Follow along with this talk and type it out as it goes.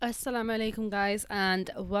Assalamu alaikum, guys, and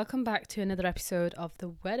welcome back to another episode of the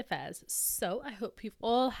Word Affairs. So, I hope you've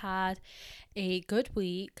all had a good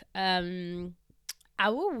week. Our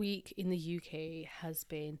week in the UK has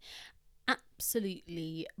been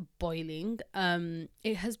absolutely boiling.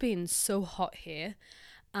 It has been so hot here,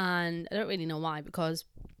 and I don't really know why because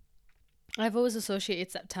I've always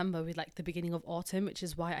associated September with like the beginning of autumn, which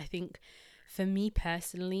is why I think for me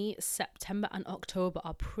personally, September and October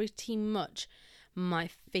are pretty much my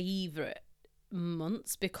favorite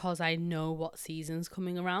months because I know what season's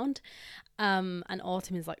coming around. And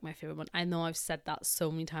autumn is like my favorite one. I know I've said that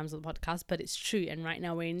so many times on the podcast, but it's true. And right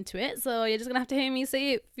now we're into it, so you're just gonna have to hear me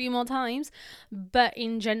say it a few more times. But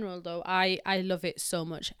in general, though, I love it so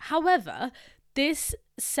much. However, this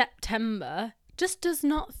September just does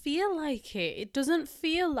not feel like it. It doesn't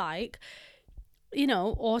feel like,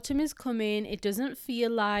 autumn is coming. It doesn't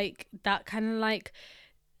feel like that kind of like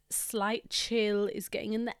slight chill is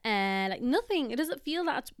getting in the air. Like nothing. It doesn't feel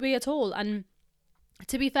that way at all. And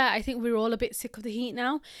to be fair, I think we're all a bit sick of the heat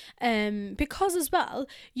now. Because as well,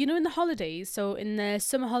 in the holidays, so in the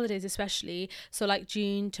summer holidays especially, so like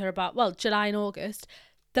June to about, well, July and August,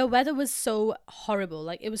 the weather was so horrible.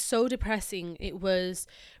 Like it was so depressing. It was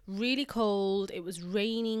really cold. It was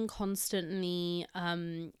raining constantly.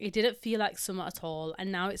 It didn't feel like summer at all.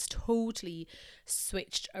 And now it's totally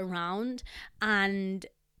switched around. And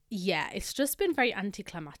yeah, it's just been very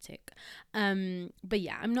anticlimactic. But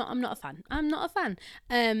yeah, I'm not a fan. I'm not a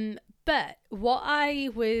fan. But what I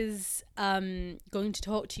was going to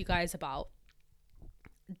talk to you guys about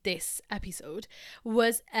this episode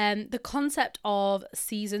was the concept of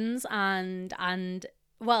seasons and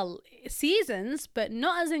well, seasons, but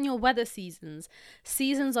not as in your weather seasons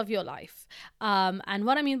of your life. And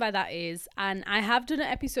what I mean by that is, and I have done an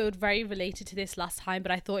episode very related to this last time,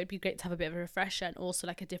 but I thought it'd be great to have a bit of a refresher and also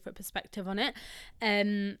like a different perspective on it.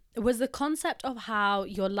 Was the concept of how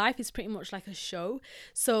your life is pretty much like a show.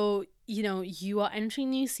 So you are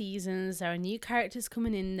entering new seasons, there are new characters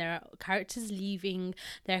coming in, there are characters leaving,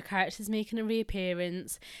 there are characters making a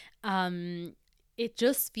reappearance. It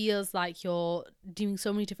just feels like you're doing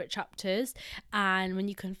so many different chapters, and when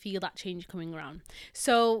you can feel that change coming around.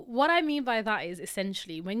 So what I mean by that is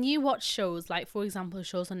essentially when you watch shows, like for example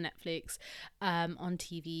shows on Netflix, on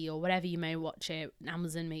TV or whatever you may watch it,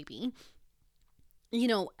 Amazon maybe,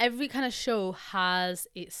 every kind of show has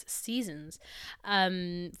its seasons.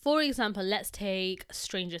 For example, let's take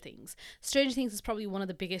Stranger Things. Stranger Things is probably one of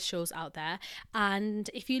the biggest shows out there. And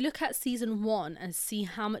if you look at season 1 and see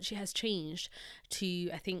how much it has changed to,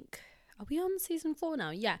 I think, are we on season 4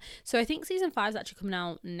 now? Yeah. So I think season 5 is actually coming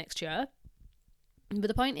out next year. But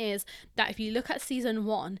the point is that if you look at season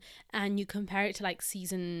 1 and you compare it to like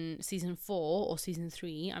season 4 or season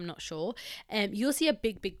 3, I'm not sure, you'll see a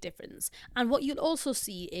big difference. And what you'll also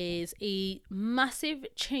see is a massive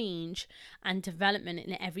change and development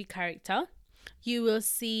in every character. You will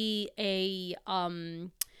see a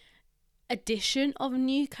addition of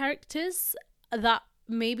new characters that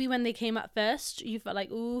maybe when they came at first you felt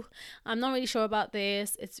like, ooh, I'm not really sure about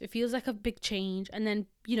this, it feels like a big change, and then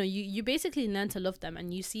you basically learn to love them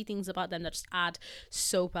and you see things about them that just add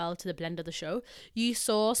so well to the blend of the show. You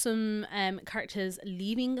saw some characters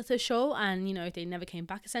leaving the show and they never came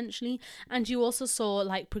back essentially, and you also saw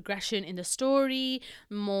like progression in the story,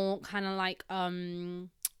 more kind of like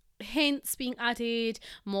hints being added,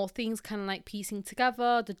 more things kind of like piecing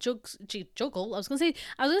together. The juggle. I was gonna say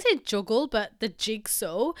juggle, but the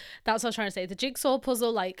jigsaw. That's what I was trying to say. The jigsaw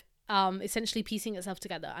puzzle, like essentially piecing itself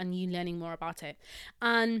together and you learning more about it.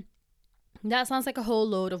 And that sounds like a whole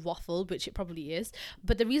load of waffle, which it probably is.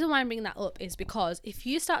 But the reason why I'm bringing that up is because if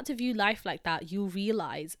you start to view life like that, you'll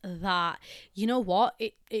realize that, what?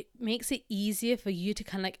 It makes it easier for you to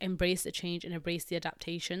kind of like embrace the change and embrace the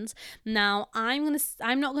adaptations. Now, I'm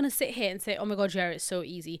not going to sit here and say, oh my God, Jared, it's so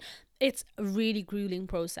easy. It's a really grueling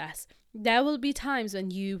process. There will be times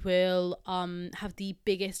when you will have the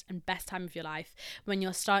biggest and best time of your life, when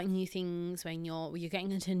you're starting new things, when you're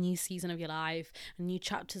getting into a new season of your life and new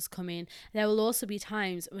chapters come in. There will also be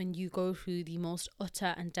times when you go through the most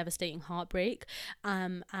utter and devastating heartbreak,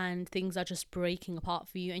 and things are just breaking apart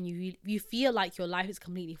for you, and you feel like your life is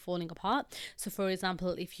completely falling apart. So for example,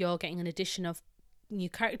 if you're getting an addition of new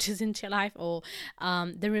characters into your life, or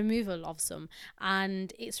the removal of some,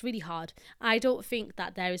 and it's really hard. I don't think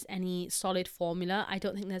that there is any solid formula. I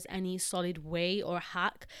don't think there's any solid way or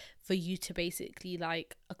hack for you to basically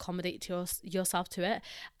like accommodate to yourself to it.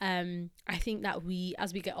 I think that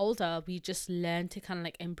as we get older, we just learn to kind of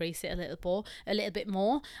like embrace it a little bit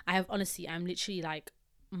more. I'm literally like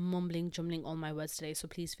mumbling, jumbling all my words today, so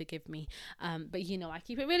please forgive me. But you know, I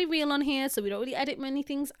keep it really real on here, so we don't really edit many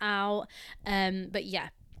things out. But yeah.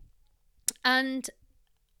 And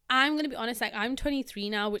I'm going to be honest, like, I'm 23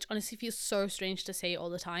 now, which honestly feels so strange to say all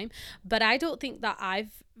the time, but I don't think that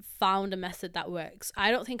I've found a method that works.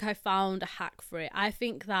 I don't think I found a hack for it. I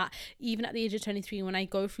think that even at the age of 23, when I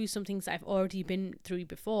go through some things that I've already been through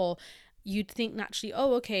before, you'd think naturally,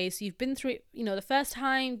 oh, okay, so you've been through it, you know, the first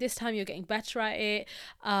time, this time you're getting better at it.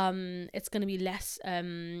 It's going to be less,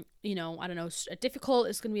 you know, I don't know, difficult.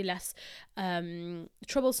 It's going to be less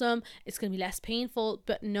troublesome. It's going to be less painful.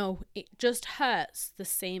 But no, it just hurts the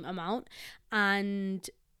same amount. And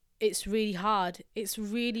it's really hard. It's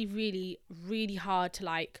really, really, really hard to,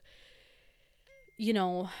 like, you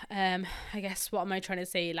know, I guess, what am I trying to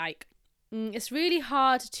say? Like, it's really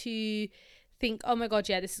hard to think, oh my God,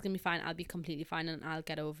 yeah, this is going to be fine. I'll be completely fine and I'll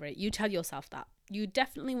get over it. You tell yourself that. You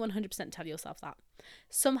definitely 100% tell yourself that.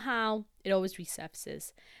 Somehow it always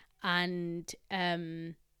resurfaces, and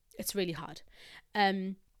it's really hard.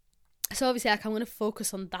 So obviously, like, I'm going to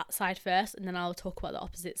focus on that side first, and then I'll talk about the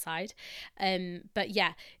opposite side. But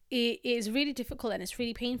yeah, it is really difficult and it's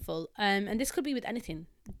really painful. And this could be with anything.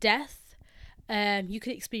 Death. You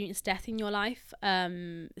could experience death in your life,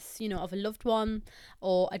 you know, of a loved one,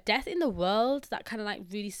 or a death in the world that kind of like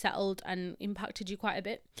really settled and impacted you quite a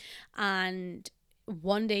bit. And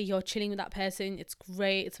one day you're chilling with that person, it's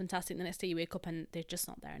great, it's fantastic. The next day you wake up and they're just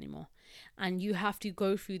not there anymore. And you have to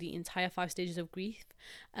go through the entire 5 stages of grief,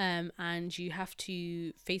 and you have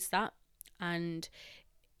to face that. And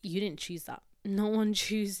you didn't choose that. No one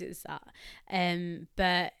chooses that.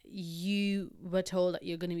 But you were told that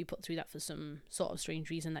you're going to be put through that for some sort of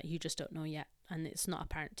strange reason that you just don't know yet, and it's not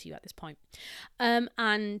apparent to you at this point.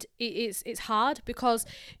 And it's hard because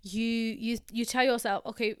you tell yourself,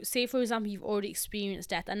 okay, say for example you've already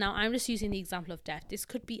experienced death, and now I'm just using the example of death. This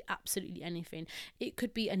could be absolutely anything. It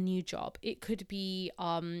could be a new job. It could be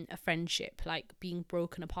a friendship, like being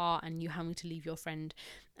broken apart and you having to leave your friend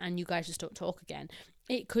and you guys just don't talk again.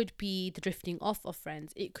 It could be the drifting off of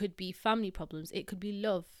friends. It could be family problems. It could be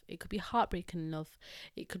love. It could be heartbreaking love.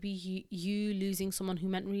 It could be you losing someone who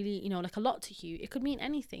meant really, you know, like a lot to you. It could mean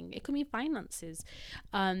anything. It could mean finances.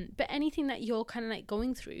 But anything that you're kind of like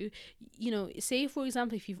going through, you know, say for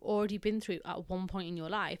example, if you've already been through at one point in your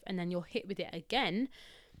life and then you're hit with it again,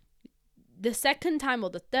 the second time or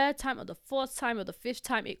the third time or the fourth time or the fifth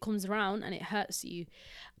time it comes around and it hurts you,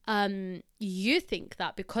 you think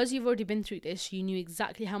that because you've already been through this, you knew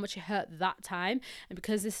exactly how much it hurt that time, and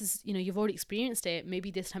because this is, you know, you've already experienced it, maybe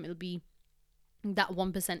this time it'll be that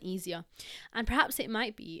 1% easier. And perhaps it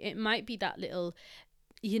might be that little,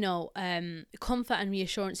 you know, comfort and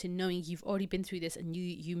reassurance in knowing you've already been through this and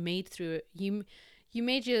you made through it. You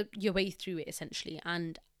made your way through it essentially,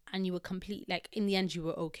 and you were complete, like, in the end you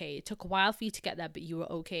were okay. It took a while for you to get there, but you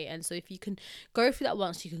were okay. And so if you can go through that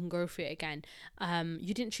once, you can go through it again.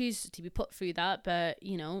 You didn't choose to be put through that, but,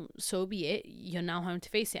 you know, so be it. You're now having to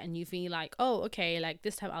face it, and you feel like, oh, okay, like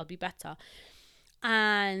this time I'll be better.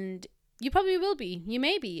 And you probably will be. You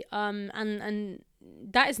may be. And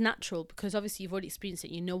that is natural because obviously you've already experienced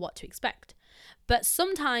it. You know what to expect. But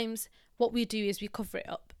sometimes what we do is we cover it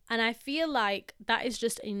up. And I feel like that is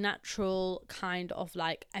just a natural kind of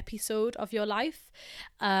like episode of your life,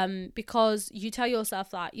 because you tell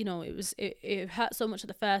yourself that, you know, it hurt so much at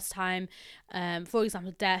the first time. For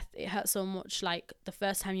example, death, it hurt so much like the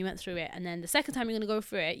first time you went through it, and then the second time you're going to go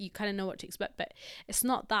through it, you kind of know what to expect. But it's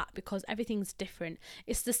not that, because everything's different.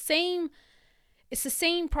 It's the same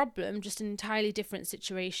problem, just an entirely different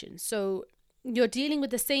situation. So you're dealing with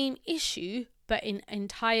the same issue, but in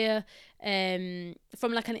entire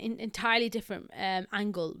from like an entirely different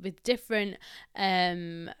angle, with different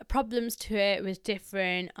problems to it, with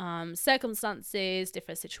different circumstances,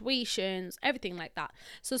 different situations, everything like that.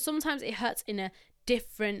 So sometimes it hurts in a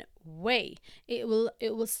different way. It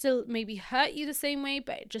will still maybe hurt you the same way,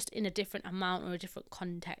 but just in a different amount or a different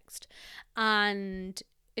context. And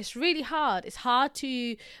it's really hard. It's hard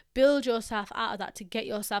to build yourself out of that, to get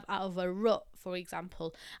yourself out of a rut, for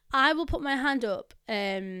example. I will put my hand up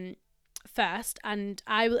first, and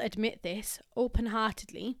I will admit this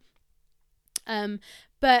open-heartedly.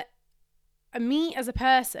 But me as a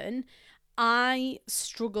person, I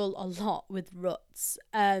struggle a lot with ruts.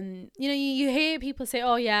 You know, you hear people say,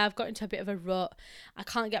 oh yeah, I've got into a bit of a rut. I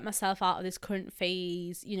can't get myself out of this current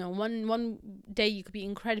phase. You know, one day you could be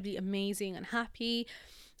incredibly amazing and happy,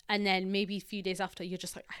 and then maybe a few days after, you're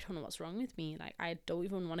just like, I don't know what's wrong with me. Like, I don't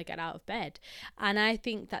even want to get out of bed. And I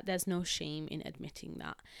think that there's no shame in admitting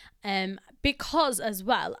that. Because as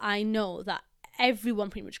well, I know that everyone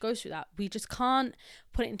pretty much goes through that. We just can't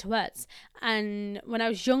put it into words. And when I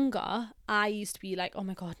was younger, I used to be like, oh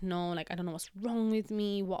my God, no, like, I don't know what's wrong with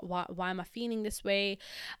me. Why am I feeling this way?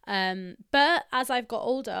 But as I've got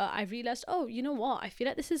older, I realized, oh, you know what? I feel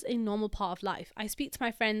like this is a normal part of life. I speak to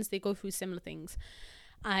my friends, they go through similar things.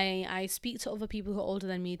 I speak to other people who are older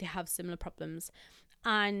than me, they have similar problems.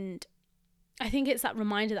 And I think it's that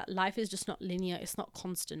reminder that life is just not linear, it's not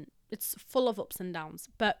constant. It's full of ups and downs.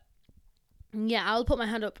 But yeah, I'll put my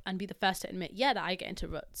hand up and be the first to admit, that I get into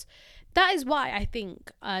ruts. That is why I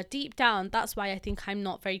think, deep down, that's why I think I'm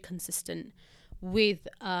not very consistent with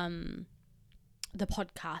the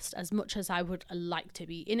podcast as much as I would like to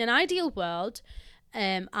be. In an ideal world,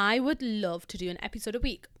 I would love to do an episode a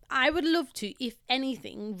week. I would love to, if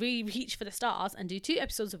anything, really reach for the stars and do 2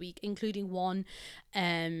 episodes a week, including one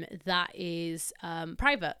that is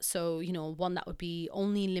private. So, one that would be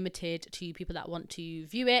only limited to people that want to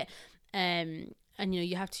view it. And,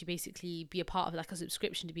 you have to basically be a part of like a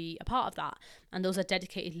subscription to be a part of that. And those are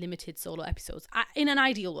dedicated, limited solo episodes. In an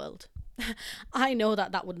ideal world, I know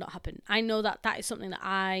that would not happen. I know that is something that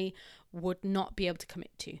I would not be able to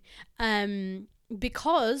commit to.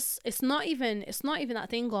 Because it's not even that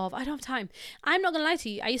thing of I don't have time. I'm not gonna lie to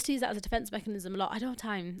you, I used to use that as a defense mechanism a lot. I don't have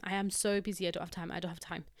time, I am so busy, I don't have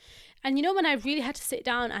time. And when I really had to sit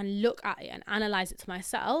down and look at it and analyze it to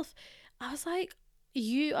myself, I was like,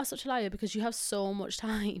 you are such a liar, because you have so much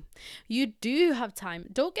time. You do have time.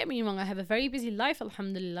 Don't get me wrong, I have a very busy life,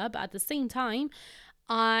 alhamdulillah, but at the same time,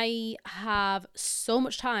 I have so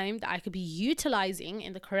much time that I could be utilizing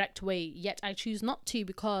in the correct way, yet I choose not to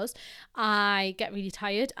because I get really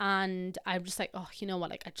tired and I'm just like, oh, you know what,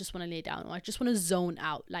 like, I just want to lay down, or I just want to zone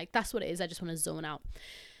out. Like, that's what it is. I just want to zone out.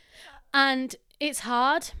 And it's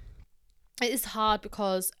hard. It is hard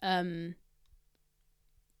because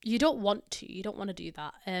you don't want to do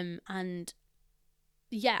that. And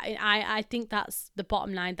yeah, I think that's the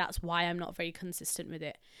bottom line. That's why I'm not very consistent with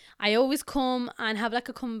it. I always come and have like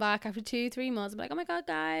a comeback after 2-3 months. I'm like, oh my God,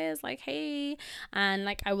 guys, like, hey. And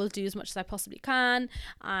like, I will do as much as I possibly can.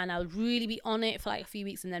 And I'll really be on it for like a few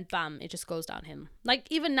weeks. And then bam, it just goes downhill. Like,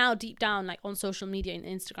 even now, deep down, like on social media and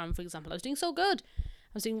Instagram, for example, I was doing so good.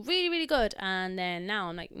 I was doing really, really good. And then now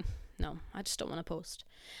I'm like, no, I just don't want to post.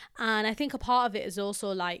 And I think a part of it is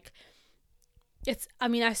also like,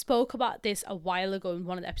 I spoke about this a while ago in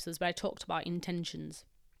one of the episodes where I talked about intentions.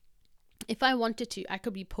 If I wanted to, I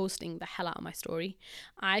could be posting the hell out of my story.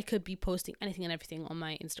 I could be posting anything and everything on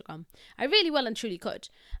my Instagram. I really well and truly could.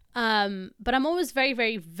 But I'm always very,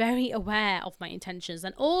 very, very aware of my intentions.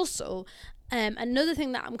 And also, another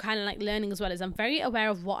thing that I'm kind of like learning as well is I'm very aware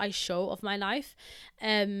of what I show of my life.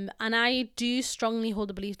 And I do strongly hold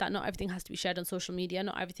the belief that not everything has to be shared on social media.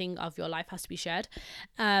 Not everything of your life has to be shared.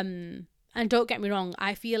 And don't get me wrong,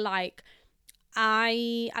 I feel like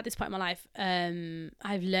at this point in my life,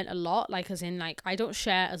 I've learned a lot, like, as in, like, I don't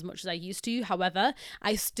share as much as I used to. However,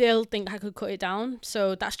 I still think I could cut it down.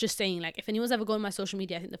 So that's just saying, like, if anyone's ever going on my social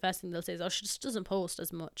media, I think the first thing they'll say is, oh, she just doesn't post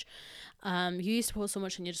as much. You used to post so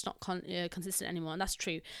much and you're just not consistent anymore. And that's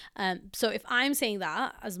true. So if I'm saying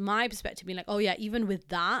that as my perspective, being like, oh yeah, even with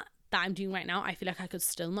that I'm doing right now, I feel like I could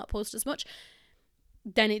still not post as much,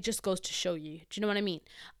 then it just goes to show you. Do you know what I mean?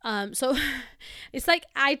 So it's like,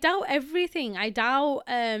 I doubt everything. I doubt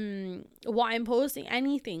what I'm posting,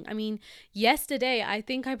 anything. I mean, yesterday, I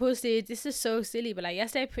think I posted, this is so silly, but like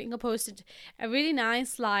yesterday, I think I posted a really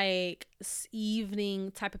nice, like,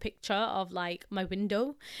 evening type of picture of like my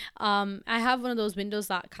window. I have one of those windows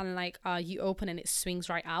that kind of like you open and it swings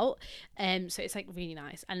right out. So it's like really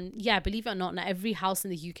nice. And yeah, believe it or not, every house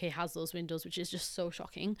in the UK has those windows, which is just so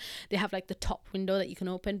shocking. They have like the top window that you can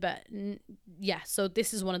open, but yeah, so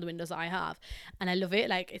this is one of the windows that I have and I love it.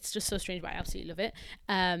 Like, it's just so strange, but I absolutely love it.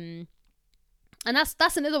 And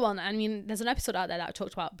that's another one. I mean, there's an episode out there that I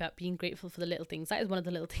talked about being grateful for the little things. That is one of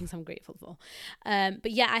the little things I'm grateful for.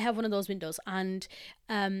 But yeah, I have one of those windows, and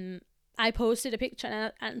I posted a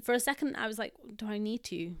picture, and for a second I was like, do I need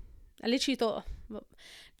to? I literally thought, well,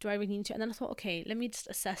 do I really need to? And then I thought, okay, let me just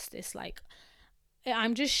assess this. Like,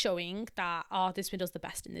 I'm just showing that, this window's the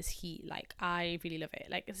best in this heat. Like, I really love it.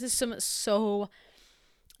 Like, this is something so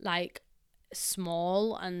like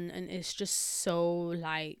small and it's just so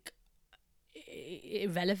like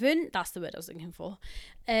irrelevant. That's the word I was looking for.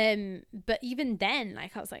 But even then,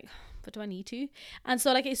 like, I was like, but do I need to? And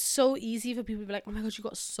so, like, it's so easy for people to be like, oh my god, you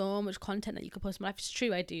got so much content that you could post in my life. It's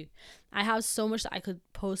true, I do. I have so much that I could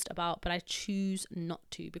post about, but I choose not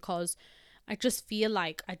to because I just feel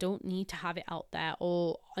like I don't need to have it out there.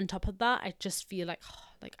 Or on top of that, I just feel like,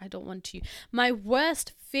 I don't want to. My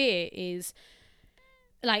worst fear is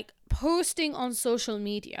like posting on social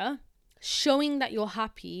media, showing that you're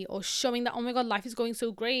happy or showing that, oh my God, life is going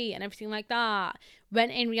so great and everything like that,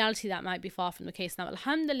 when in reality that might be far from the case. Now,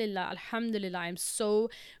 alhamdulillah, I'm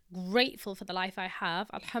so grateful for the life I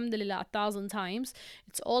have. Alhamdulillah, 1,000 times.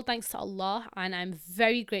 It's all thanks to Allah, and I'm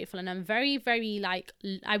very grateful, and I'm very, very like,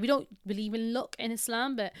 we don't believe in luck in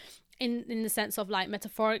Islam, but in the sense of like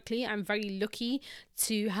metaphorically, I'm very lucky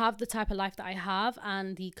to have the type of life that I have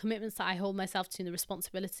and the commitments that I hold myself to and the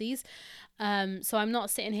responsibilities. So I'm not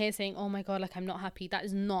sitting here saying, oh my God, like I'm not happy. That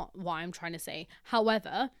is not what I'm trying to say.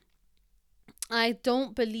 However, I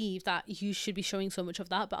don't believe that you should be showing so much of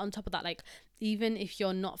that. But on top of that, like, even if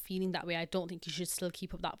you're not feeling that way, I don't think you should still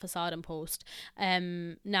keep up that facade and post.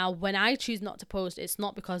 Now, when I choose not to post, it's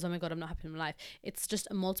not because, oh my God, I'm not happy in my life. It's just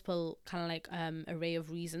a multiple kind of like array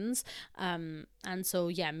of reasons. And so,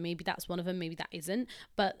 yeah, maybe that's one of them, maybe that isn't.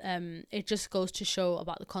 But it just goes to show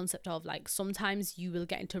about the concept of like, sometimes you will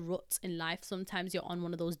get into ruts in life. Sometimes you're on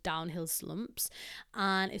one of those downhill slumps,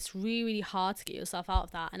 and it's really, really hard to get yourself out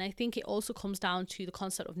of that. And I think it also comes down to the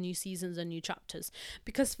concept of new seasons and new chapters.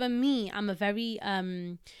 Because for me, I'm a very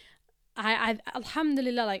I've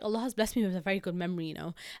alhamdulillah, like Allah has blessed me with a very good memory, you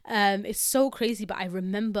know. It's so crazy, but I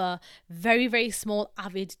remember very, very small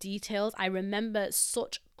avid details. I remember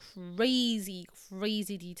such crazy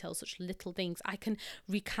details, such little things. I can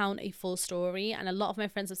recount a full story, and a lot of my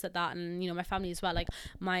friends have said that, and you know, my family as well. Like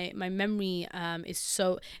my memory is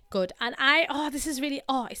so good. And this is really,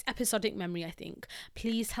 it's episodic memory, I think.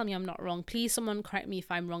 Please tell me I'm not wrong. Please someone correct me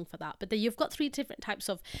if I'm wrong for that. But then you've got 3 different types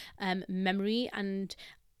of memory. And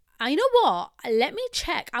you know what? Let me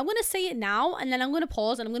check. I'm going to say it now, and then I'm going to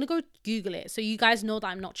pause and I'm going to go Google it, so you guys know that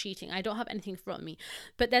I'm not cheating. I don't have anything in front of me.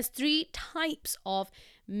 But there's 3 types of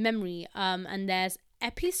memory. And there's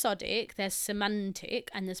episodic, there's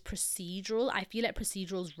semantic, and there's procedural. I feel like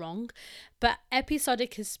procedural is wrong, but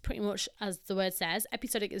episodic is pretty much, as the word says,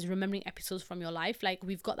 episodic is remembering episodes from your life. Like,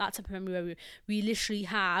 we've got that type of memory where we literally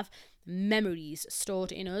have memories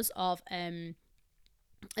stored in us of and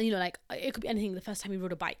you know, like, it could be anything. The first time you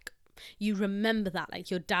rode a bike, you remember that,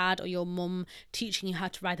 like your dad or your mum teaching you how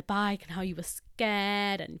to ride the bike and how you were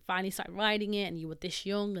scared and finally started riding it, and you were this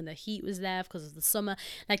young and the heat was there because of the summer,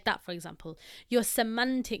 like that, for example. Your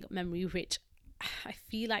semantic memory, which I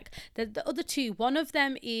feel like the other 2, one of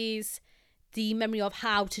them is the memory of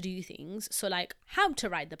how to do things. So like how to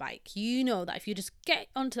ride the bike. You know that if you just get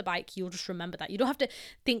onto the bike, you'll just remember that. You don't have to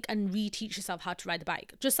think and reteach yourself how to ride the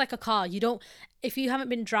bike. Just like a car, if you haven't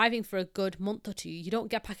been driving for a good month or 2, you don't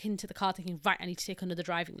get back into the car thinking, right, I need to take another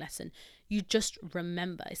driving lesson. You just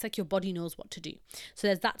remember. It's like your body knows what to do. So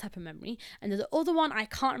there's that type of memory. And there's the other one, I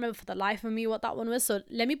can't remember for the life of me what that one was. So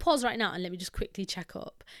let me pause right now and let me just quickly check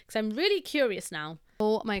up, because I'm really curious now.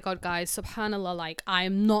 Oh my God, guys, subhanallah, like, I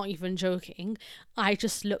am not even joking. I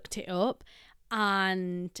just looked it up,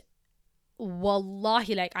 and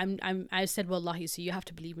wallahi, like, I said wallahi, so you have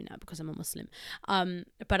to believe me now because I'm a Muslim.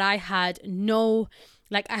 But I had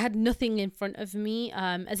nothing in front of me,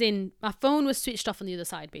 as in my phone was switched off on the other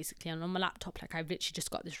side, basically, and on my laptop, like, I've literally just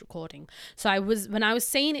got this recording. So when I was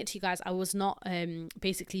saying it to you guys, I was not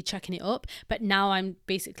basically checking it up, but now I'm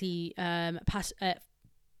basically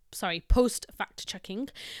post fact checking,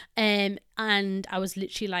 and I was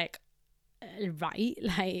literally like, right,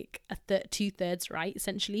 like 2/3 right,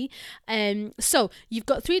 essentially. So you've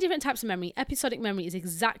got 3 different types of memory. Episodic memory is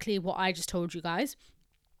exactly what I just told you guys.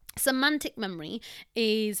 Semantic memory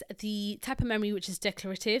is the type of memory which is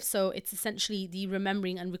declarative, so it's essentially the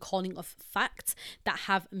remembering and recalling of facts that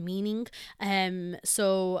have meaning.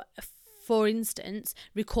 So for instance,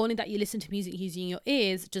 recalling that you listen to music using your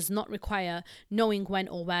ears does not require knowing when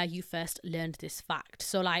or where you first learned this fact.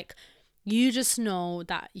 So like, you just know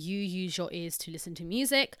that you use your ears to listen to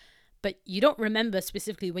music, but you don't remember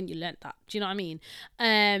specifically when you learnt that. Do you know what I mean?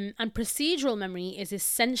 And procedural memory is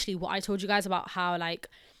essentially what I told you guys about, how like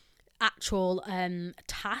actual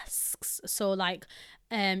tasks. So like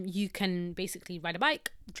you can basically ride a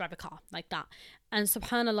bike, drive a car, like that. And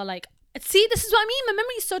subhanallah, like, see, this is what I mean. My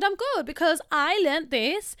memory is so damn good because I learnt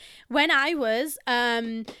this when I was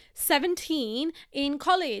 17 in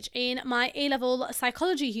college in my A-level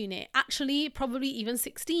psychology unit. Actually, probably even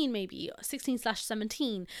 16, maybe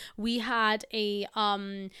 16/17. We had a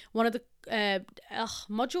one of the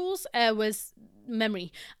modules was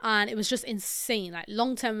memory, and it was just insane, like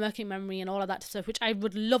long-term working memory and all of that stuff, which I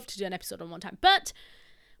would love to do an episode on one time. But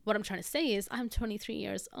what I'm trying to say is I'm 23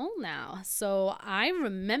 years old now, so I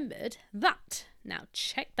remembered that. Now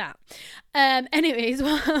check that. Anyways,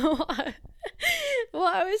 what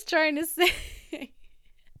I was trying to say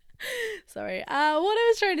sorry, what I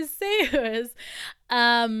was trying to say was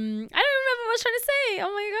I don't remember I was trying to say.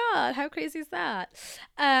 Oh my God, how crazy is that?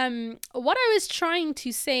 What I was trying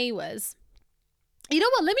to say was, you know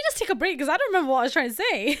what? Let me just take a break because I don't remember what I was trying to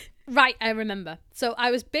say. Right, I remember. So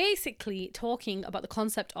I was basically talking about the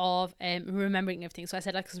concept of remembering everything. So I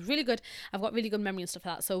said, like, it's really good. I've got really good memory and stuff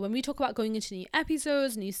like that. So when we talk about going into new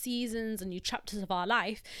episodes, new seasons, and new chapters of our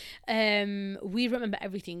life, we remember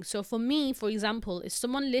everything. So for me, for example, if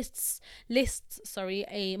someone lists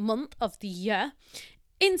a month of the year,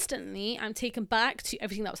 instantly I'm taken back to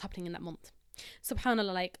everything that was happening in that month.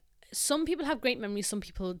 SubhanAllah, like, some people have great memories, some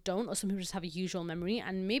people don't, or some people just have a usual memory,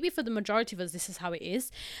 and maybe for the majority of us this is how it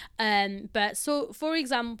is. But so for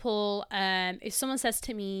example, if someone says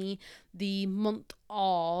to me the month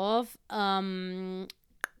of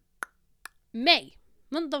May,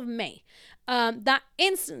 that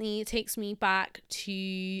instantly takes me back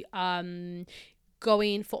to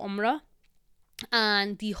going for Umrah.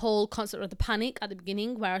 And the whole concept of the panic at the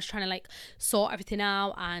beginning, where I was trying to like sort everything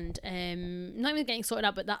out, and not even getting sorted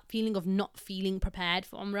out, but that feeling of not feeling prepared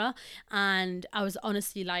for Umrah. And I was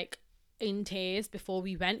honestly like in tears before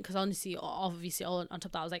we went, because honestly, obviously, all on top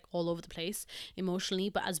of that, I was like all over the place emotionally,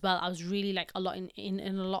 but as well I was really like a lot in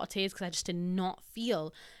a lot of tears, because I just did not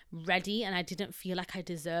feel ready, and I didn't feel like I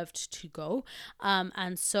deserved to go.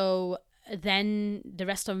 And so then the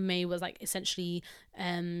rest of May was like essentially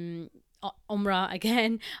Umrah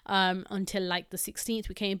again, until like the 16th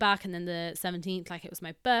we came back, and then the 17th, like, it was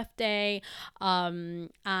my birthday,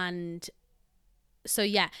 and so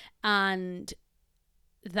yeah. And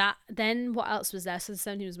that, then what else was there? So the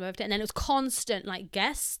 17th was my birthday, and then it was constant like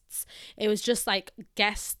guests. It was just like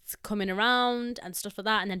guests coming around and stuff like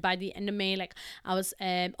that. And then by the end of May, like, I was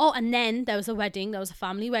and then there was a wedding. There was a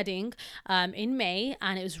family wedding in May,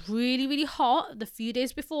 and it was really, really hot. The few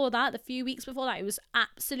weeks before that, it was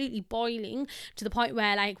absolutely boiling, to the point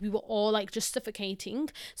where like we were all like just suffocating.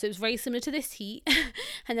 So it was very similar to this heat.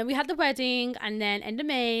 And then we had the wedding, and then end of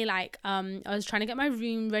May, like I was trying to get my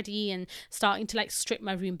room ready and starting to like strip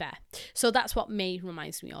my room bare. So that's what May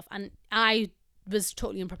reminds me of. And I was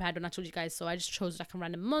totally unprepared when I told you guys, so I just chose like a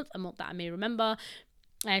random month, that I may remember,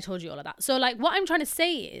 and I told you all of that. So like, what I'm trying to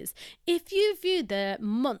say is, if you view the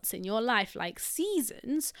months in your life like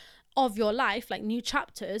seasons of your life, like new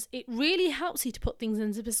chapters, it really helps you to put things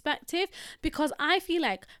into perspective. Because I feel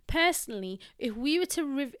like, personally, if we were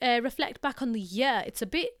to reflect back on the year, it's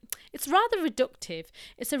rather reductive.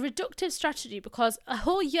 It's a reductive strategy, because a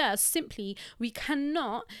whole year, simply, we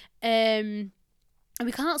cannot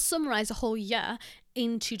summarize a whole year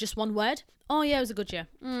into just one word. Oh yeah, it was a good year.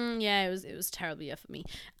 Yeah, it was a terrible year for me.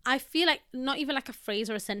 I feel like not even like a phrase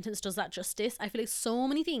or a sentence does that justice. I feel like so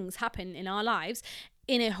many things happen in our lives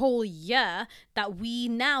in a whole year that we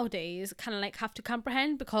nowadays kind of like have to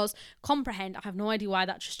comprehend. I have no idea why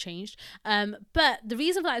that just changed. But the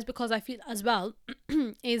reason for that is because I feel as well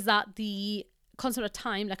is that the concept of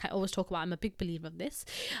time, like I always talk about, I'm a big believer of this,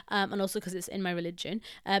 and also because it's in my religion,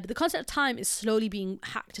 but the concept of time is slowly being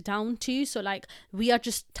hacked down too. So like,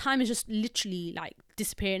 time is just literally like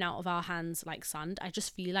disappearing out of our hands like sand. I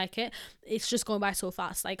just feel like it's just going by so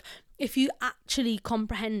fast. Like, if you actually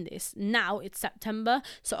comprehend this, now it's September,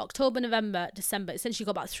 so October, November, December, essentially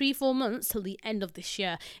got about 3-4 months till the end of this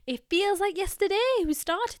year. It feels like yesterday we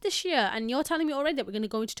started this year, and you're telling me already that we're going to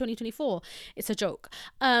go into 2024. It's a joke.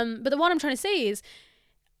 But the one I'm trying to say is,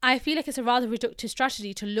 I feel like it's a rather reductive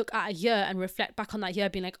strategy to look at a year and reflect back on that year,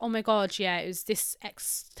 being like, oh my God, yeah, it was this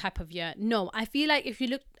X type of year. No, I feel like if you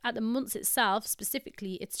look at the months itself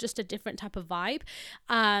specifically, it's just a different type of vibe.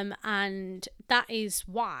 And that is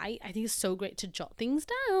why I think it's so great to jot things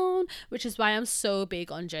down, which is why I'm so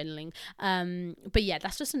big on journaling. But yeah,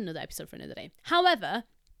 that's just another episode for another day. However,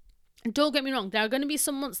 don't get me wrong, there are going to be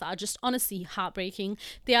some months that are just honestly heartbreaking.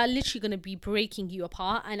 They are literally going to be breaking you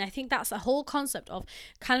apart, and I think that's the whole concept of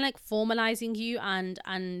kind of like formalizing you and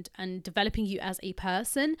developing you as a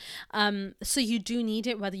person. So you do need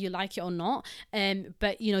it, whether you like it or not.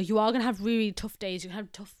 But you know, you are going to have really tough days, you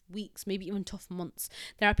have tough weeks, maybe even tough months.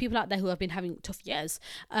 There are people out there who have been having tough years,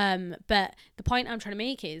 but the point I'm trying to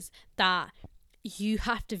make is that you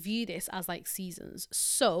have to view this as like seasons.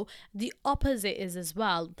 So the opposite is as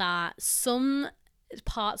well, that some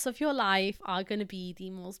parts of your life are going to be the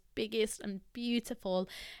most biggest and beautiful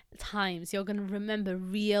times. You're going to remember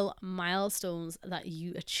real milestones that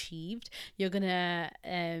you achieved. You're going to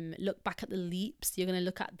look back at the leaps. You're going to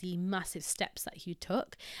look at the massive steps that you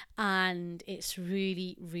took, and it's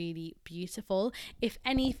really, really beautiful. If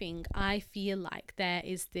anything, I feel like there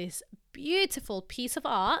is this beautiful piece of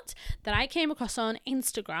art that I came across on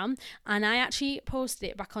Instagram, and I actually posted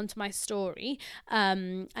it back onto my story,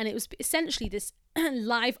 and it was essentially this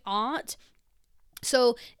live art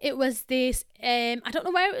So it was this, I don't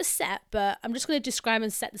know where it was set, but I'm just going to describe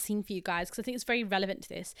and set the scene for you guys because I think it's very relevant to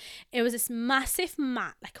this. It was this massive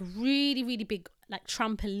mat, like a really, really big, like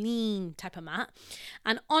trampoline type of mat.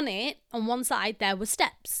 And on it, on one side, there were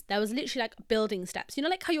steps. There was literally like building steps. You know,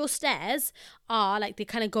 like how your stairs are, like they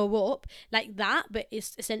kind of go up like that, but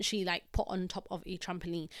it's essentially like put on top of a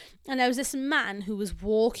trampoline. And there was this man who was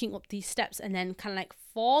walking up these steps and then kind of like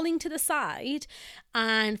falling to the side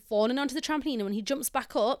and falling onto the trampoline, and when he jumps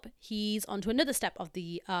back up he's onto another step of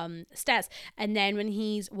the stairs, and then when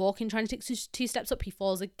he's walking trying to take two steps up he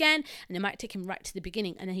falls again, and it might take him right to the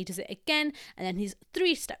beginning, and then he does it again, and then he's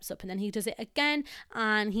 3 steps up, and then he does it again,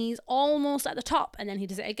 and he's almost at the top, and then he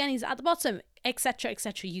does it again, he's at the bottom, etc,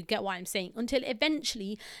 etc. You get what I'm saying, until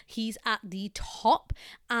eventually he's at the top,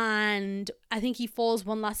 and I think he falls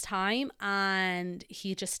one last time and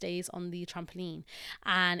he just stays on the trampoline.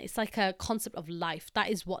 And it's like a concept of life. That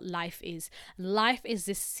is what life is. Life is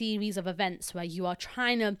this series of events where you are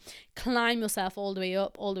trying to climb yourself all the way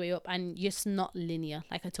up, and it's not linear.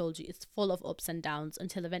 Like I told you, it's full of ups and downs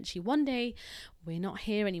until eventually one day we're not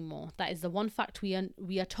here anymore. That is the one fact we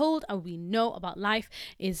are told and we know about life,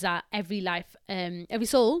 is that every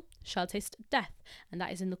soul shall taste death, and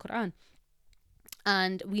that is in the Quran.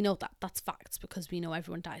 And we know that that's facts because we know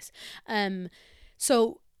everyone dies.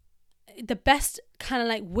 So the best kind of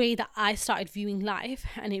like way that I started viewing life,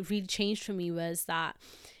 and it really changed for me, was that,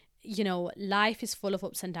 you know, life is full of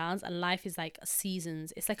ups and downs, and life is like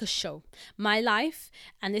seasons. It's like a show. My life,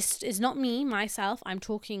 and this is not me, myself, I'm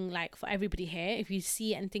talking like for everybody here. If you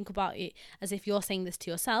see it and think about it as if you're saying this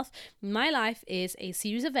to yourself, my life is a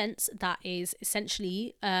series of events that is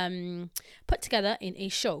essentially put together in a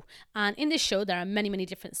show. And in this show, there are many, many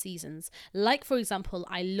different seasons. Like, for example,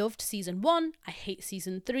 I loved season 1. I hate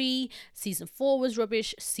season 3. Season 4 was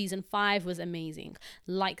rubbish. Season 5 was amazing.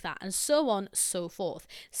 Like that. And so on, so forth.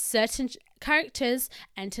 Certain characters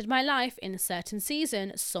entered my life in a certain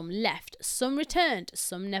season. Some left, some returned,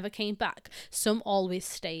 some never came back, some always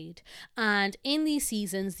stayed. And in these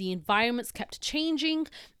seasons, the environments kept changing,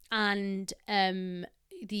 and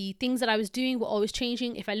the things that I was doing were always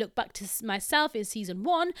changing. If I look back to myself in season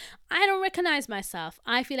 1, I don't recognize myself.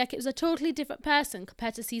 I feel like it was a totally different person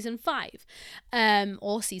compared to season 5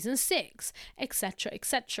 or season 6, etc.,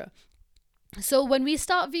 etc. So when we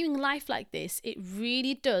start viewing life like this, it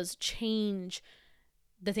really does change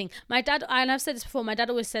the thing. My dad, and I've said this before, my dad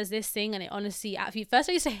always says this thing, and it honestly, at first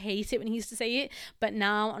I used to hate it when he used to say it, but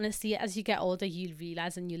now honestly, as you get older, you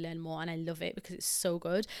realize and you learn more, and I love it because it's so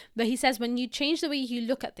good. But he says when you change the way you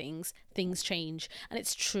look at things, things change, and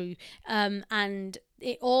it's true. And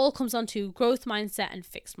it all comes on to growth mindset and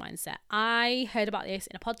fixed mindset. I heard about this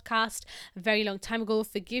in a podcast a very long time ago.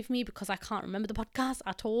 Forgive me because I can't remember the podcast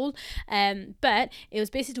at all. But it was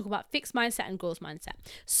basically talking about fixed mindset and growth mindset.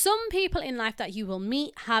 Some people in life that you will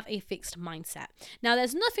meet have a fixed mindset. Now,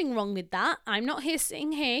 there's nothing wrong with that. I'm not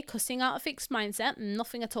sitting here cussing out a fixed mindset,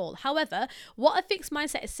 nothing at all. However, what a fixed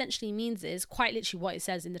mindset essentially means is quite literally what it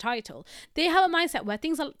says in the title. They have a mindset where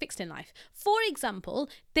things are fixed in life. For example,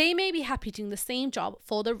 they may be happy doing the same job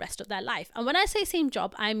for the rest of their life. And when I say same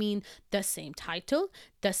job, I mean the same title,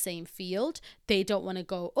 the same field. They don't want to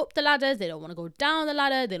go up the ladder. They don't want to go down the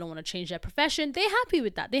ladder. They don't want to change their profession. They're happy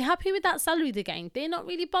with that. They're happy with that salary they're getting. They're not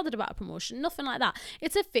really bothered about a promotion, nothing like that.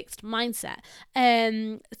 It's a fixed mindset.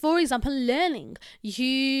 For example, learning.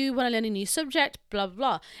 You want to learn a new subject, blah, blah,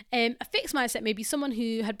 blah. A fixed mindset may be someone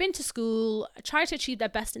who had been to school, tried to achieve their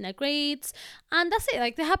best in their grades, and that's it.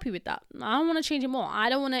 Like, they're happy with that. I don't want to change it more. I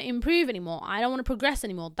don't want to improve anymore. I don't want to progress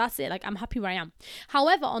anymore. That's it. Like, I'm happy where I am.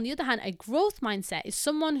 However, on the other hand, a growth mindset is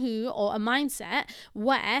someone who, or a mindset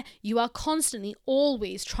where you are constantly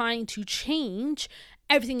always trying to change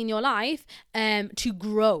everything in your life to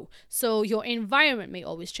grow. So your environment may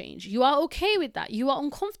always change. You are okay with that. You are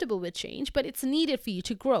uncomfortable with change, but it's needed for you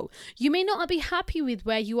to grow. You may not be happy with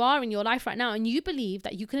where you are in your life right now, and you believe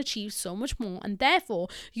that you can achieve so much more, and therefore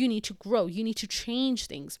you need to grow. You need to change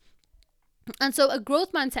things. And so a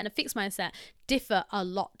growth mindset and a fixed mindset differ a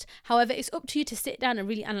lot. However, it's up to you to sit down and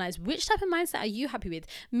really analyze which type of mindset are you happy with.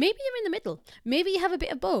 Maybe you're in the middle. Maybe you have a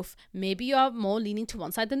bit of both. Maybe you are more leaning to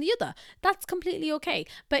one side than the other. That's completely okay.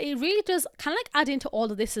 But it really does kind of like add into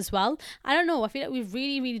all of this as well. I don't know. I feel like we've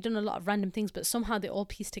really, really done a lot of random things, but somehow they all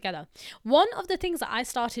piece together. One of the things that I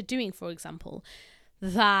started doing, for example,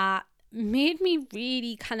 that made me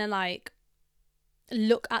really kind of like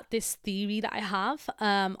look at this theory that I have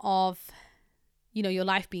of your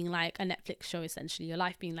life being like a Netflix show, essentially, your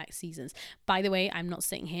life being like seasons. By the way, I'm not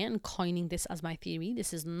sitting here and coining this as my theory.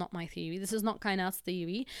 This is not my theory. This is not Kainat's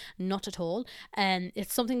theory, not at all. And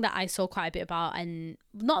it's something that I saw quite a bit about, and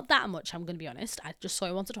not that much, I'm going to be honest. I just saw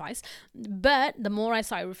it once or twice. But the more I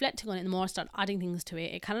started reflecting on it, the more I started adding things to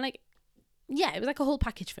it, it kind of like, yeah, it was like a whole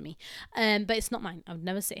package for me. But it's not mine. I would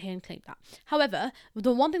never sit here and claim that. However,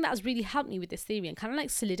 the one thing that has really helped me with this theory and kind of like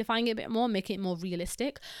solidifying it a bit more, making it more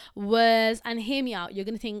realistic, was, and hear me out, you're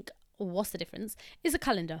going to think, what's the difference? Is a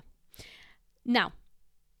calendar. Now,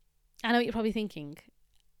 I know what you're probably thinking.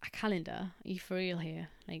 A calendar? Are you for real here?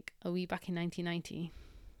 Like, are we back in 1990?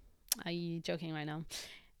 Are you joking right now?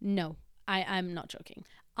 No, I'm not joking.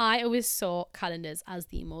 I always saw calendars as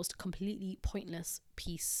the most completely pointless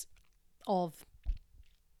piece of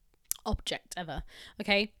object ever.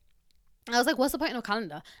 Okay, I was like, what's the point of a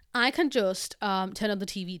calendar? I can just turn on the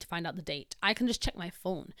TV to find out the date. I can just check my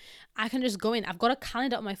phone. I can just go in. I've got a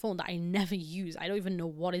calendar on my phone that I never use. I don't even know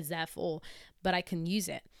what it's there for, but I can use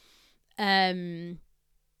it.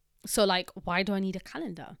 So like, why do I need a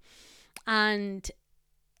calendar? And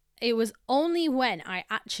it was only when I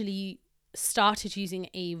actually started using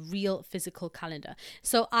a real physical calendar.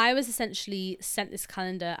 So I was essentially sent this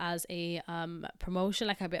calendar as a promotion,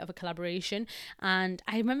 like a bit of a collaboration, and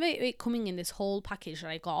I remember it coming in this whole package that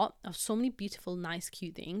I got of so many beautiful, nice,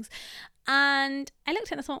 cute things. And I looked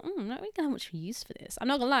at it and I thought, I'm not really gonna have much use for this. I'm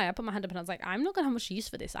not gonna lie, I put my hand up and I was like, I'm not gonna have much use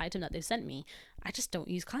for this item that they've sent me. I just don't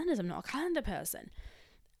use calendars. I'm not a calendar person.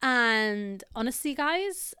 And honestly,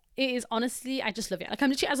 guys, it is honestly, I just love it. Like, I'm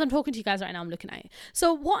literally, as I'm talking to you guys right now, I'm looking at it.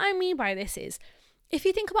 So what I mean by this is, if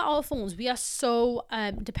you think about our phones, we are so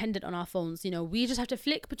dependent on our phones. We just have to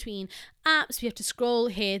flick between apps. We have to scroll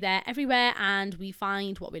here, there, everywhere, and we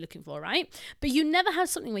find what we're looking for, right? But you never have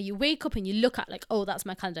something where you wake up and you look at like, oh, that's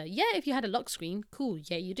my calendar. Yeah, if you had a lock screen, cool.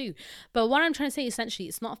 Yeah, you do. But what I'm trying to say, essentially,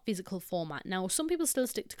 it's not a physical format. Now, some people still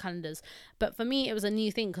stick to calendars, but for me, it was a new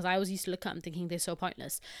thing because I was used to look at them thinking they're so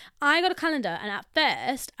pointless. I got a calendar, and at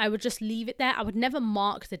first, I would just leave it there. I would never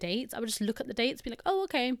mark the dates. I would just look at the dates, be like, oh,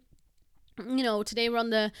 okay. Today we're on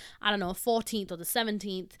the, 14th or the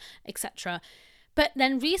 17th, etc. But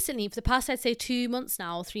then recently, for the past, I'd say 2 months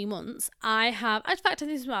now, 3 months, in fact, I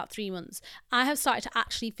think it's about 3 months, I have started to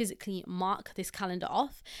actually physically mark this calendar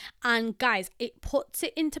off. And guys, it puts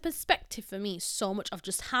it into perspective for me so much of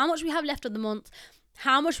just how much we have left of the month,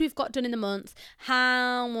 how much we've got done in the month,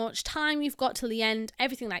 how much time we've got till the end,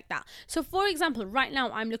 everything like that. So for example, right now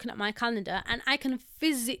I'm looking at my calendar and I can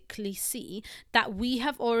physically see that we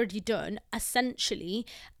have already done essentially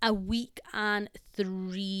a week and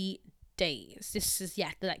 3 days. This is,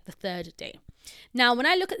 like the third day. Now, when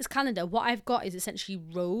I look at this calendar, what I've got is essentially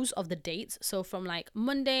rows of the dates. So from like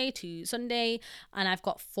Monday to Sunday, and I've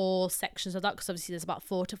got 4 sections of that because obviously there's about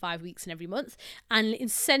 4 to 5 weeks in every month. And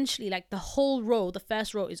essentially, like the whole row, the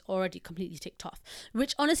first row is already completely ticked off,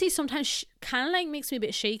 which honestly sometimes kind of like makes me a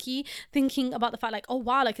bit shaky thinking about the fact like, oh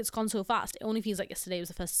wow, like it's gone so fast. It only feels like yesterday was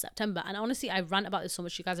the 1st of September. And honestly, I rant about this so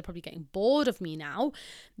much, you guys are probably getting bored of me now.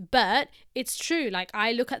 But it's true. Like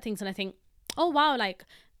I look at things and I think, oh wow, like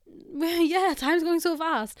yeah, time's going so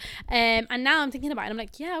fast. And now I'm thinking about it, I'm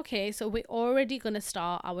like, yeah, okay, so we're already gonna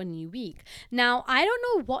start our new week. Now, I don't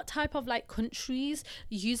know what type of like countries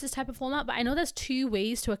use this type of format, but I know there's 2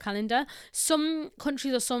 ways to a calendar. Some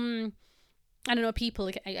countries or some, I don't know,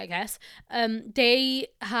 people, I guess, they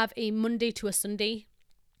have a Monday to a Sunday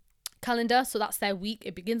calendar, so that's their week.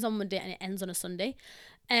 It begins on Monday and it ends on a Sunday.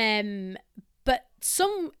 But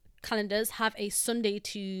some calendars have a Sunday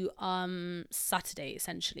to Saturday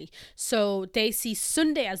essentially, so they see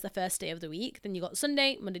Sunday as the first day of the week, then you got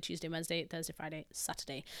Sunday, Monday, Tuesday, Wednesday, Thursday, Friday,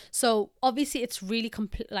 Saturday. So obviously it's really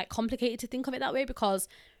complicated to think of it that way because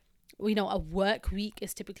a work week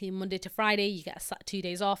is typically Monday to Friday. You get 2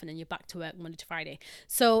 days off and then you're back to work Monday to Friday.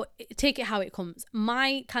 So take it how it comes.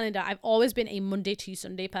 My calendar, I've always been a Monday to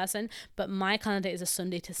Sunday person, but my calendar is a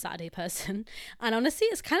Sunday to Saturday person. And honestly,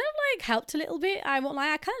 it's kind of like helped a little bit. I won't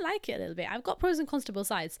lie, I kind of like it a little bit. I've got pros and cons to both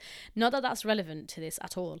sides. Not that that's relevant to this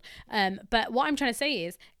at all. But what I'm trying to say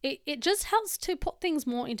is it just helps to put things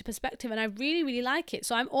more into perspective, and I really, really like it.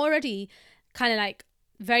 So I'm already kind of like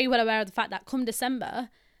very well aware of the fact that come December,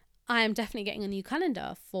 I am definitely getting a new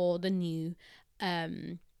calendar for the new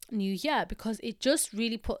year, because it just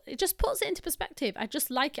really puts it into perspective. I just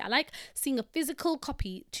like it. I like seeing a physical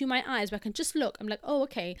copy to my eyes where I can just look. I'm like, oh,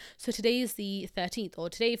 okay, so today is the 13th, or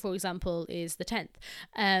today, for example, is the 10th.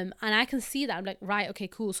 And I can see that. I'm like, right, okay,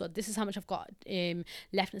 cool. So this is how much I've got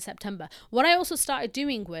left in September. What I also started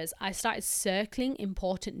doing was I started circling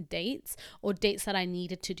important dates or dates that I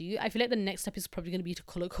needed to do. I feel like the next step is probably going to be to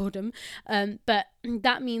color code them. But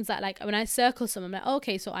that means that, like, when I circle some, I'm like,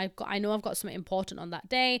 okay, so I know I've got something important on that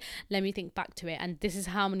day. Let me think back to it, and this is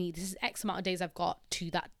X amount of days I've got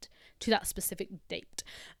to that specific date.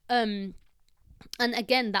 And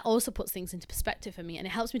again, that also puts things into perspective for me, and it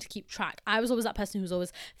helps me to keep track. I was always that person who was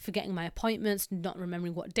always forgetting my appointments, not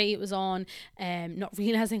remembering what day it was on, not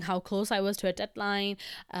realizing how close I was to a deadline,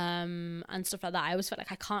 and stuff like that. I always felt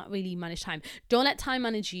like I can't really manage time. Don't let time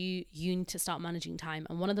manage you. You need to start managing time,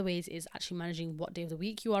 and one of the ways is actually managing what day of the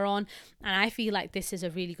week you are on. And I feel like this is a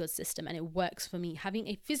really good system, and it works for me. Having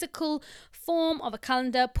a physical form of a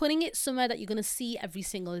calendar, putting it somewhere that you're going to see every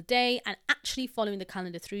single day, and actually following the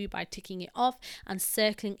calendar through by ticking it off and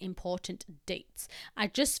circling important dates. I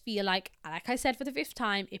just feel like I said for the 5th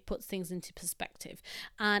time, it puts things into perspective,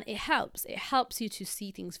 and it helps you to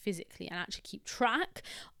see things physically and actually keep track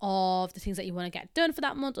of the things that you want to get done for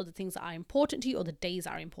that month, or the things that are important to you, or the days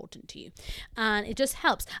that are important to you. And it just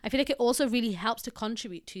helps. I feel like it also really helps to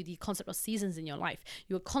contribute to the concept of seasons in your life.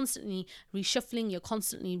 You're constantly reshuffling, you're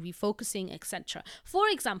constantly refocusing, etc. For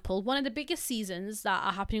example, one of the biggest seasons that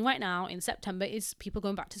are happening right now in September is people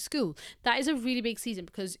going back to school. That is a really big season,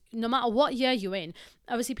 because no matter what year you're in,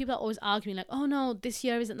 obviously people are always arguing like, oh no, this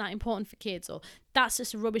year isn't that important for kids, or that's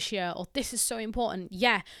just a rubbish year, or this is so important.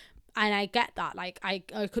 Yeah, and I get that. Like, I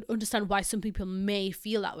could understand why some people may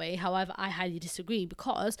feel that way. However, I highly disagree,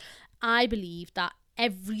 because I believe that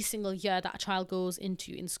every single year that a child goes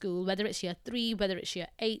into in school, whether it's year 3, whether it's year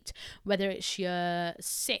 8, whether it's year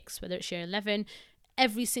 6, whether it's year 11,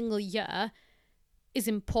 every single year is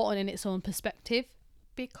important in its own perspective,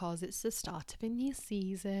 because it's the start of a new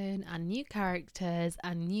season and new characters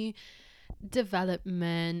and new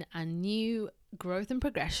development and new growth and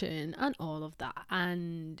progression and all of that.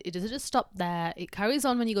 And it doesn't just stop there. It carries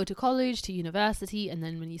on when you go to college, to university, and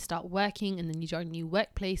then when you start working, and then you join new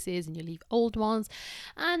workplaces and you leave old ones,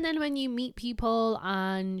 and then when you meet people,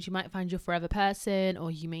 and you might find your forever person,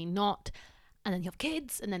 or you may not, and then you have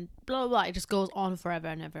kids, and then blah blah blah. It just goes on forever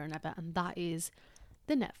and ever and ever, and that is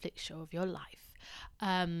the Netflix show of your life.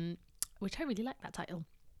 Which I really like that title.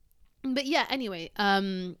 But yeah, anyway,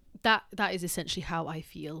 that is essentially how I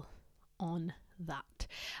feel on that.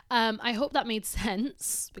 I hope that made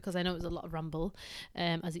sense, because I know it was a lot of ramble,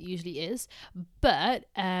 as it usually is. But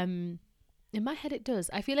in my head it does.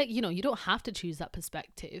 I feel like, you don't have to choose that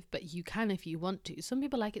perspective, but you can if you want to. Some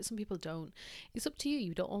people like it, some people don't. It's up to you.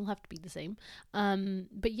 You don't all have to be the same.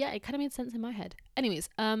 But yeah, it kind of made sense in my head. Anyways,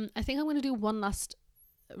 I think I'm going to do one last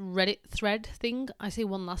Reddit thread thing. I say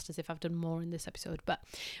one last as if I've done more in this episode, but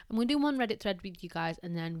I'm going to do one Reddit thread with you guys,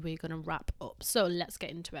 and then we're going to wrap up. So let's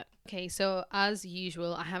get into it. Okay, so as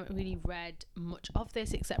usual, I haven't really read much of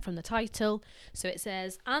this except from the title. So it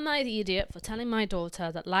says, am I the idiot for telling my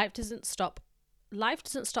daughter that life doesn't stop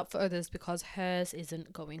for others because hers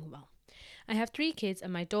isn't going well? I have 3 kids,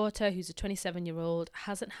 and my daughter, who's a 27-year-old,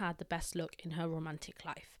 hasn't had the best luck in her romantic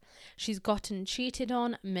life. She's gotten cheated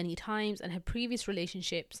on many times, and her previous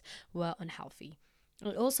relationships were unhealthy.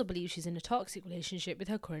 I also believe she's in a toxic relationship with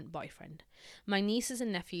her current boyfriend. My nieces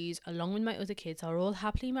and nephews, along with my other kids, are all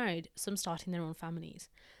happily married, some starting their own families.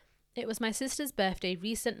 It was my sister's birthday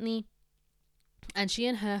recently, and she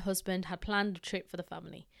and her husband had planned a trip for the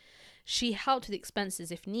family. She helped with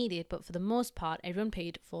expenses if needed, but for the most part, everyone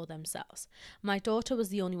paid for themselves. My daughter was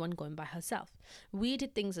the only one going by herself. We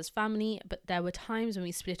did things as family, but there were times when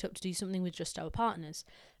we split up to do something with just our partners.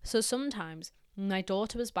 So sometimes, my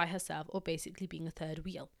daughter was by herself, or basically being a third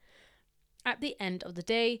wheel. At the end of the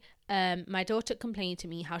day, my daughter complained to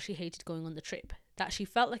me how she hated going on the trip, that she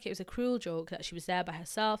felt like it was a cruel joke that she was there by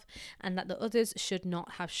herself, and that the others should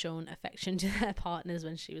not have shown affection to their partners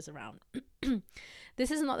when she was around. This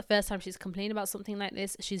is not the first time she's complained about something like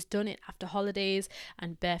this. She's done it after holidays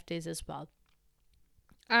and birthdays as well.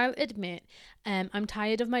 I'll admit, I'm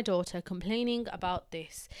tired of my daughter complaining about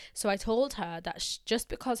this. So I told her that just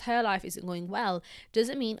because her life isn't going well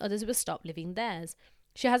doesn't mean others will stop living theirs.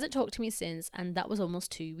 She hasn't talked to me since, and that was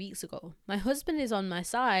almost 2 weeks ago. My husband is on my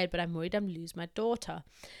side, but I'm worried I'm lose my daughter.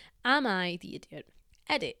 Am I the idiot?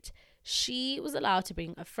 Edit. She was allowed to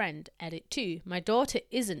bring a friend. Edit 2. My daughter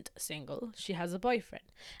isn't single. She has a boyfriend.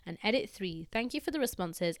 And edit 3. Thank you for the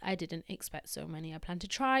responses. I didn't expect so many. I plan to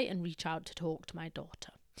try and reach out to talk to my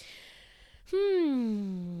daughter.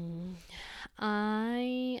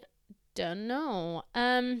 I don't know.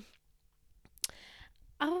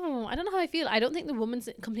 I don't know how I feel. I don't think the woman's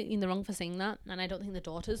completely in the wrong for saying that, and I don't think the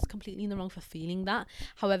daughter's completely in the wrong for feeling that.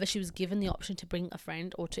 However, she was given the option to bring a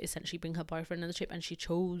friend, or to essentially bring her boyfriend on the trip, and she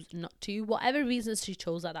chose not to. Whatever reasons she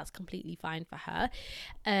chose that, that's completely fine for her.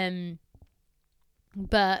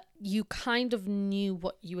 but you kind of knew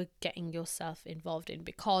what you were getting yourself involved in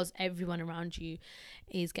because everyone around you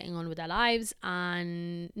is getting on with their lives.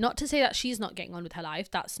 And not to say that she's not getting on with her life,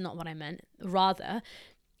 that's not what I meant. Rather,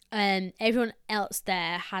 everyone else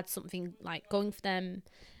there had something like going for them.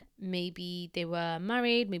 Maybe they were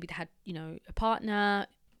married, maybe they had, a partner.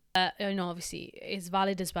 Obviously, it's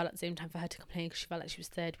valid as well at the same time for her to complain because she felt like she was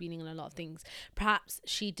third wheeling on a lot of things. Perhaps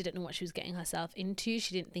she didn't know what she was getting herself into.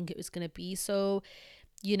 She didn't think it was going to be so,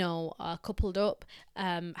 coupled up.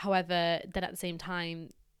 However, then at the same time,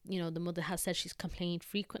 the mother has said she's complained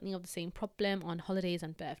frequently of the same problem on holidays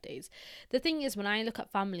and birthdays. The thing is, when I look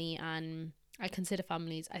at family and I consider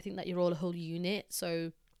families, I think that you're all a whole unit.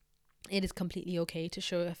 So it is completely okay to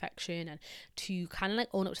show affection and to kind of like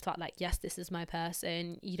own up to the fact like, yes, this is my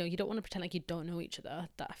person. You don't want to pretend like you don't know each other.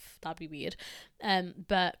 That'd be weird.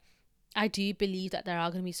 But I do believe that there are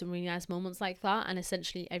going to be some really nice moments like that, and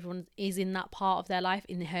essentially everyone is in that part of their life.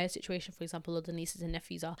 In her situation, for example, other nieces and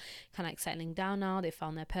nephews are kind of like settling down now. They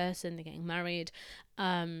found their person, they're getting married.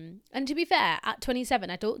 And to be fair, at 27,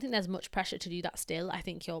 I don't think there's much pressure to do that still. I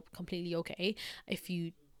think you're completely okay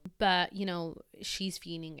but she's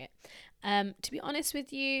feeling it. To be honest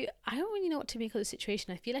with you, I don't really know what to make of the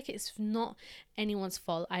situation. I feel like it's not anyone's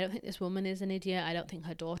fault. I don't think this woman is an idiot. I don't think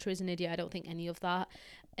her daughter is an idiot. I don't think any of that.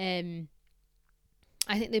 I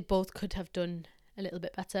think they both could have done a little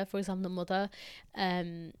bit better. For example, the mother,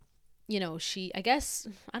 I guess,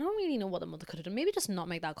 I don't really know what the mother could have done. Maybe just not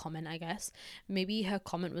make that comment, I guess. Maybe her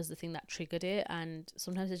comment was the thing that triggered it, and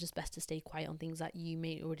sometimes it's just best to stay quiet on things that you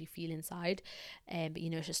may already feel inside, but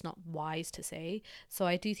it's just not wise to say. So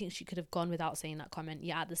I do think she could have gone without saying that comment.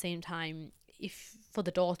 Yeah, at the same time, if for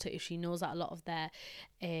the daughter, if she knows that a lot of their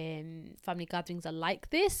family gatherings are like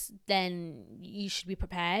this, then you should be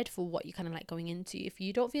prepared for what you're kind of like going into. If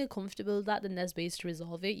you don't feel comfortable with that, then there's ways to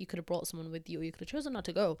resolve it. You could have brought someone with you, or you could have chosen not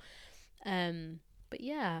to go. But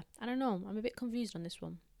yeah, I don't know, I'm a bit confused on this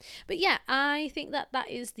one. But yeah, I think that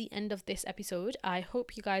is the end of this episode. I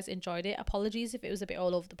hope you guys enjoyed it. Apologies if it was a bit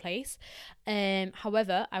all over the place.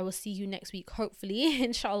 However, I will see you next week, hopefully,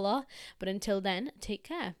 inshallah. But until then, take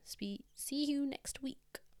care. See you next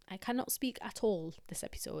week. I cannot speak at all this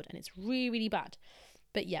episode, and it's really, really bad.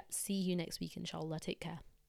 But yeah, see you next week, inshallah. Take care.